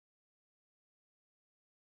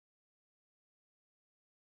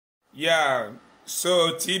Yeah,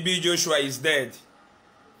 so TB Joshua is dead.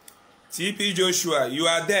 TB Joshua, you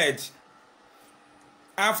are dead.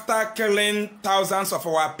 After killing thousands of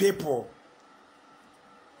our people,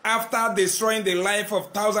 after destroying the life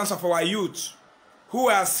of thousands of our youth who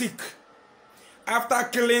are sick, after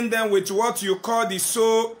killing them with what you call the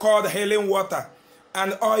so-called healing water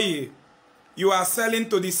and oil, you are selling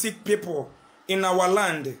to the sick people in our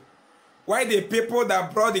land. Why the people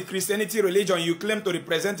that brought the Christianity religion you claim to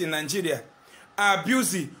represent in Nigeria are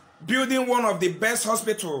busy building one of the best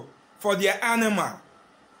hospitals for their animal?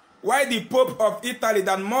 Why the Pope of Italy,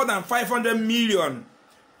 that more than 500 million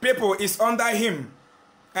people is under him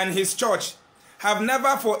and his church, have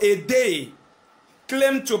never for a day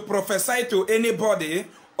claimed to prophesy to anybody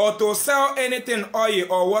or to sell anything, oil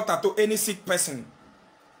or water, to any sick person?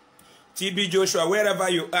 TB Joshua, wherever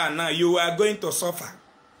you are now, you are going to suffer,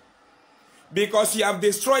 because you have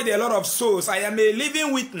destroyed a lot of souls. I am a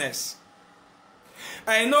living witness.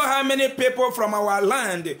 I know how many people from our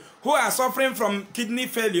land who are suffering from kidney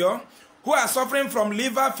failure, who are suffering from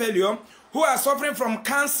liver failure, who are suffering from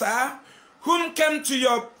cancer, whom came to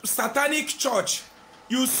your satanic church.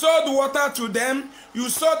 You sold water to them, you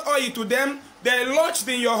sold oil to them, they lodged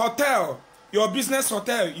in your hotel, your business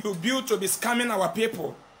hotel you built to be scamming our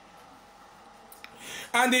people.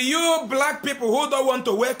 And you black people who don't want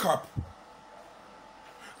to wake up,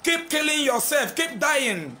 keep killing yourself, keep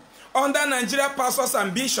dying under Nigeria pastors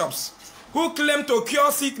and bishops who claim to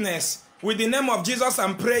cure sickness with the name of Jesus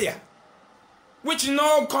and prayer, which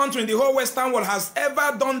no country in the whole Western world has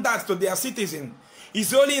ever done that to their citizens.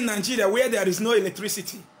 It's only in Nigeria where there is no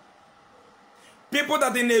electricity. People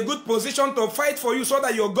that are in a good position to fight for you so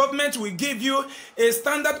that your government will give you a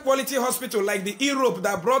standard quality hospital like the Europe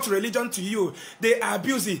that brought religion to you, they are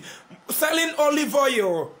busy selling olive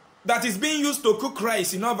oil that is being used to cook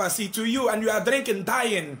rice in overseas to you, and you are drinking,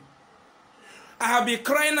 dying. I have been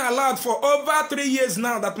crying aloud for over 3 years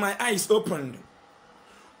now that my eyes opened.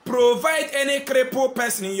 Provide any crippled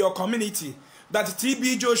person in your community that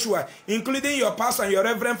TB Joshua, including your pastor and your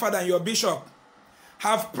reverend father and your bishop,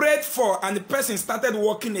 have prayed for, and the person started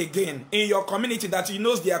walking again in your community, that he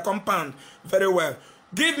knows their compound very well.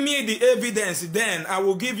 Give me the evidence, then I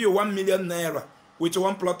will give you 1 million naira with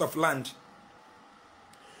one plot of land.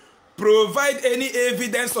 Provide any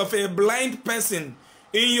evidence of a blind person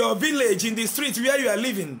in your village, in the street where you are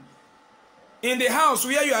living, in the house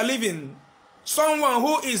where you are living, someone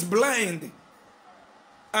who is blind,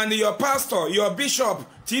 and your pastor, your bishop,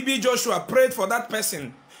 TB Joshua, prayed for that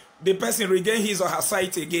person. The person regained his or her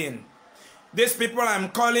sight again. These people I'm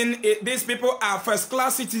calling, these people are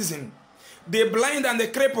first-class citizens. The blind and the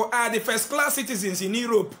crippled are the first-class citizens in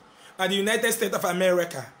Europe and the United States of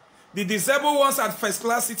America. The disabled ones are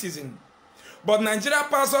first-class citizens. But Nigeria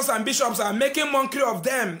pastors and bishops are making mockery of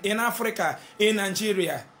them in Africa, in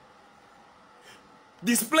Nigeria.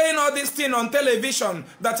 Displaying all this thing on television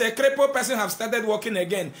that a crippled person has started walking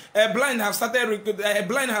again. A blind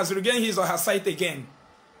has regained his or her sight again.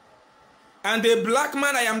 And the black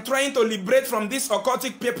man I am trying to liberate from these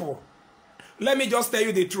occultic people. Let me just tell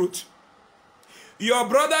you the truth. Your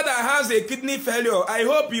brother that has a kidney failure, I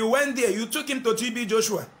hope you went there, you took him to TB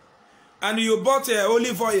Joshua, and you bought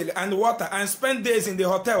olive oil and water and spent days in the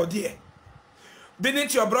hotel there.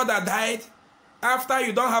 Didn't your brother die after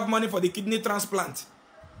you don't have money for the kidney transplant?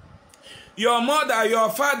 Your mother, your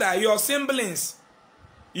father, your siblings,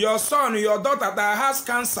 your son, your daughter that has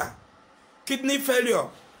cancer, kidney failure,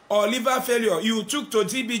 or liver failure, you took to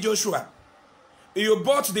TB Joshua. You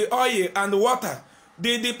bought the oil and the water.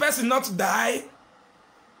 Did the person not die?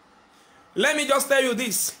 Let me just tell you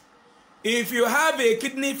this. If you have a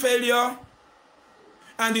kidney failure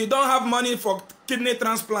and you don't have money for kidney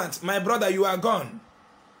transplant, my brother, you are gone.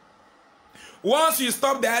 Once you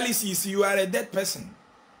stop dialysis, you are a dead person.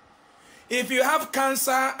 If you have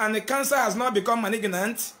cancer and the cancer has not become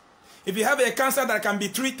malignant, if you have a cancer that can be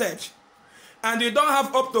treated, and you don't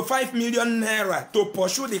have up to 5 million naira to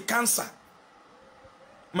pursue the cancer,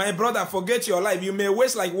 my brother, forget your life. You may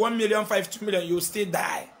waste like 1 million, 2 million, you will still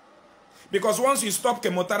die. Because once you stop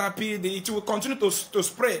chemotherapy, it will continue to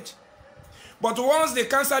spread. But once the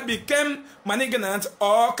cancer became malignant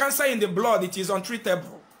or cancer in the blood, it is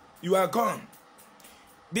untreatable. You are gone.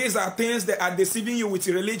 These are things that are deceiving you with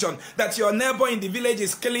religion. That your neighbor in the village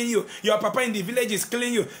is killing you. Your papa in the village is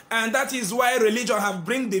killing you. And that is why religion have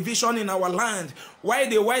bring division in our land. Why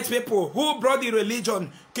the white people who brought the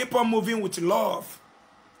religion keep on moving with love.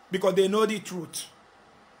 Because they know the truth.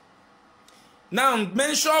 Now,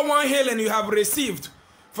 mention one healing you have received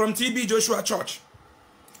from TB Joshua Church.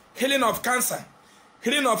 Healing of cancer.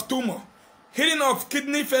 Healing of tumor. Healing of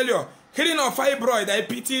kidney failure. Healing of fibroid, I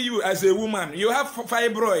pity you as a woman. You have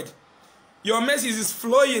fibroid. Your message is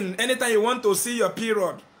flowing anytime you want to see your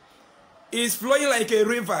period. It's flowing like a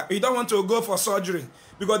river. You don't want to go for surgery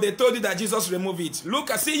because they told you that Jesus removed it. Look,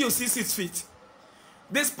 I see you see 6 feet.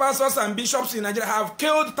 These pastors and bishops in Nigeria have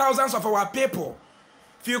killed thousands of our people.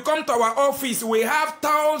 If you come to our office, we have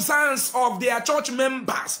thousands of their church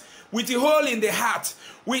members with a hole in the heart,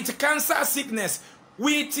 with cancer sickness,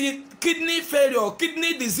 with kidney failure,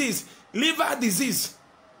 kidney disease, liver disease,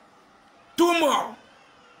 tumor,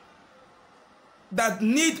 that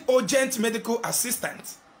need urgent medical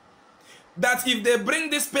assistance. That if they bring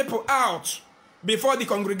these people out before the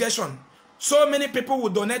congregation, so many people will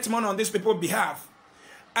donate money on these people's behalf,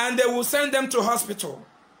 and they will send them to hospital.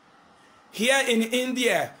 Here in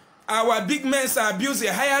India, our big men are abusing,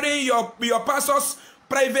 hiring your pastors'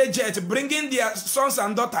 private jet, bringing their sons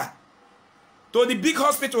and daughters to the big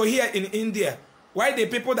hospital here in India. Why the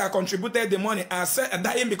people that contributed the money are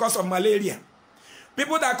dying because of malaria?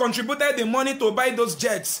 People that contributed the money to buy those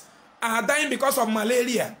jets are dying because of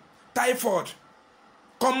malaria, typhoid,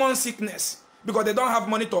 common sickness, because they don't have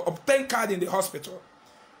money to obtain card in the hospital.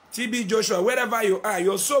 TB Joshua, wherever you are,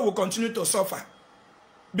 your soul will continue to suffer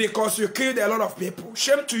because you killed a lot of people.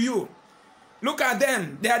 Shame to you. Look at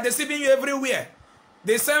them. They are deceiving you everywhere.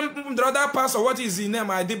 The same the other pastor, what is his name?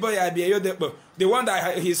 The one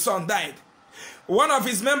that his son died. One of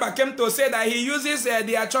his members came to say that he uses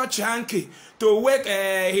their church hanky to wake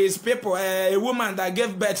his people, a woman that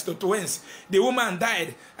gave birth to twins. The woman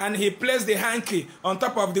died, and he placed the hanky on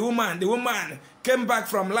top of the woman. The woman came back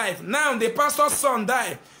from life. Now the pastor's son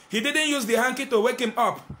died. He didn't use the hanky to wake him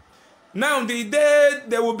up. Now the day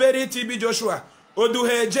they will bury TB Joshua,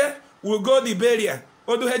 Oduheje will go the burial.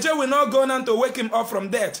 Oduheje will not go now to wake him up from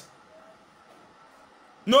death.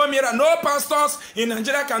 No miracle, no pastors in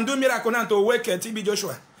Nigeria can do miracle now to wake TB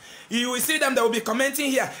Joshua. You will see them, they will be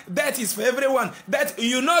commenting here, death is for everyone. That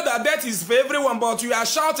you know that death is for everyone, but you are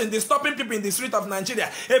shouting, stopping people in the street of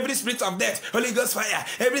Nigeria. Every spirit of death, Holy Ghost fire.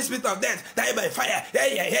 Every spirit of death, die by fire.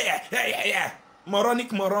 Yeah.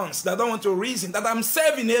 Moronic morons that don't want to reason, that I'm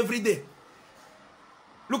saving every day.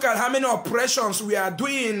 Look at how many oppressions we are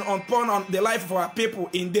doing upon the life of our people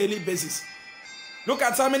in daily basis. Look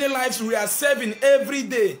at how many lives we are saving every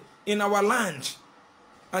day in our land.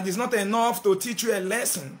 And it's not enough to teach you a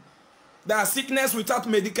lesson. That sickness without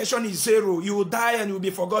medication is zero. You will die and you will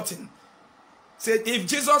be forgotten. Say, if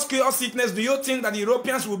Jesus cures sickness, do you think that the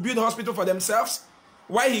Europeans will build hospital for themselves?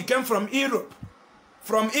 Why? He came from Europe,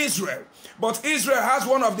 from Israel. But Israel has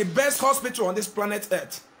one of the best hospitals on this planet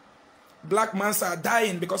Earth. Black men are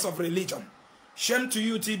dying because of religion. Shame to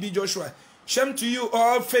you, TB Joshua. Shame to you,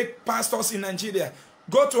 all fake pastors in Nigeria.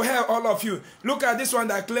 Go to hell, all of you. Look at this one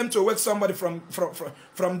that claimed to wake somebody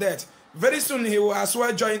from death. Very soon he will as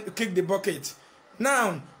well kick the bucket.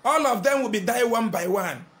 Now, all of them will be dying one by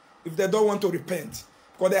one if they don't want to repent.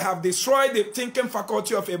 Because they have destroyed the thinking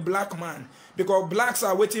faculty of a black man. Because blacks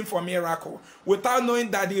are waiting for a miracle. Without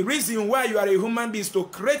knowing that the reason why you are a human being is to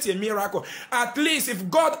create a miracle. At least if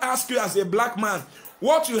God asks you as a black man,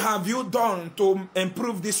 what have you done to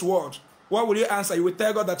improve this world? What will you answer? You will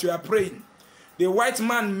tell God that you are praying. The white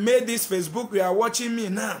man made this Facebook. You are watching me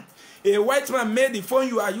now. A white man made the phone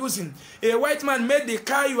you are using. A white man made the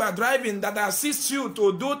car you are driving that assists you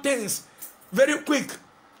to do things very quick.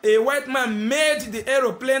 A white man made the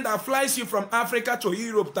aeroplane that flies you from Africa to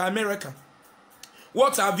Europe to America.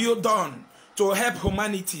 What have you done to help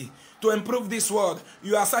humanity, to improve this world?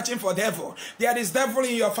 You are searching for devil. There is devil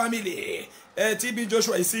in your family. TB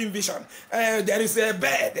Joshua is seeing vision. There is a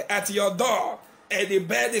bed at your door. The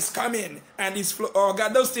bed is coming. And it's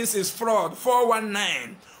God, those things is fraud.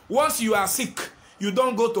 419. Once you are sick, you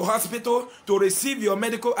don't go to hospital to receive your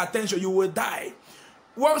medical attention. You will die.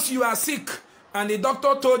 Once you are sick and the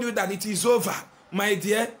doctor told you that it is over, my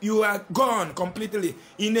dear, you are gone completely.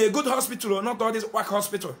 In a good hospital, not all this whack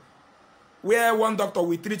hospital, where one doctor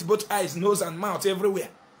will treat both eyes, nose, and mouth everywhere.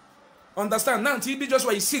 Understand? Now, TB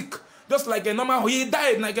Joshua is sick. Just like a normal, he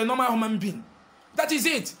died like a normal human being. That is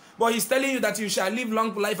it. But he's telling you that you shall live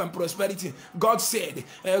long life and prosperity. God said,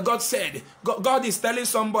 God is telling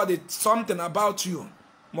somebody something about you.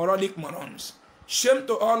 Moronic morons. Shame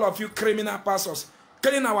to all of you criminal pastors,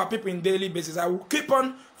 killing our people in daily basis. I will keep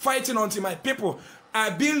on fighting until my people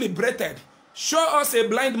are being liberated. Show us a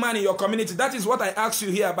blind man in your community. That is what I ask you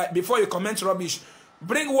here before you comment rubbish.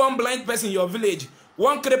 Bring one blind person in your village,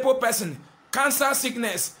 one crippled person, cancer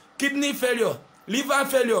sickness, kidney failure, liver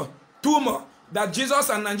failure, tumor, that Jesus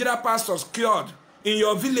and Nigeria pastors cured in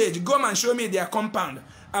your village. Go and show me their compound.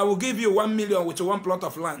 I will give you 1 million with one plot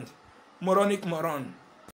of land. Moronic moron.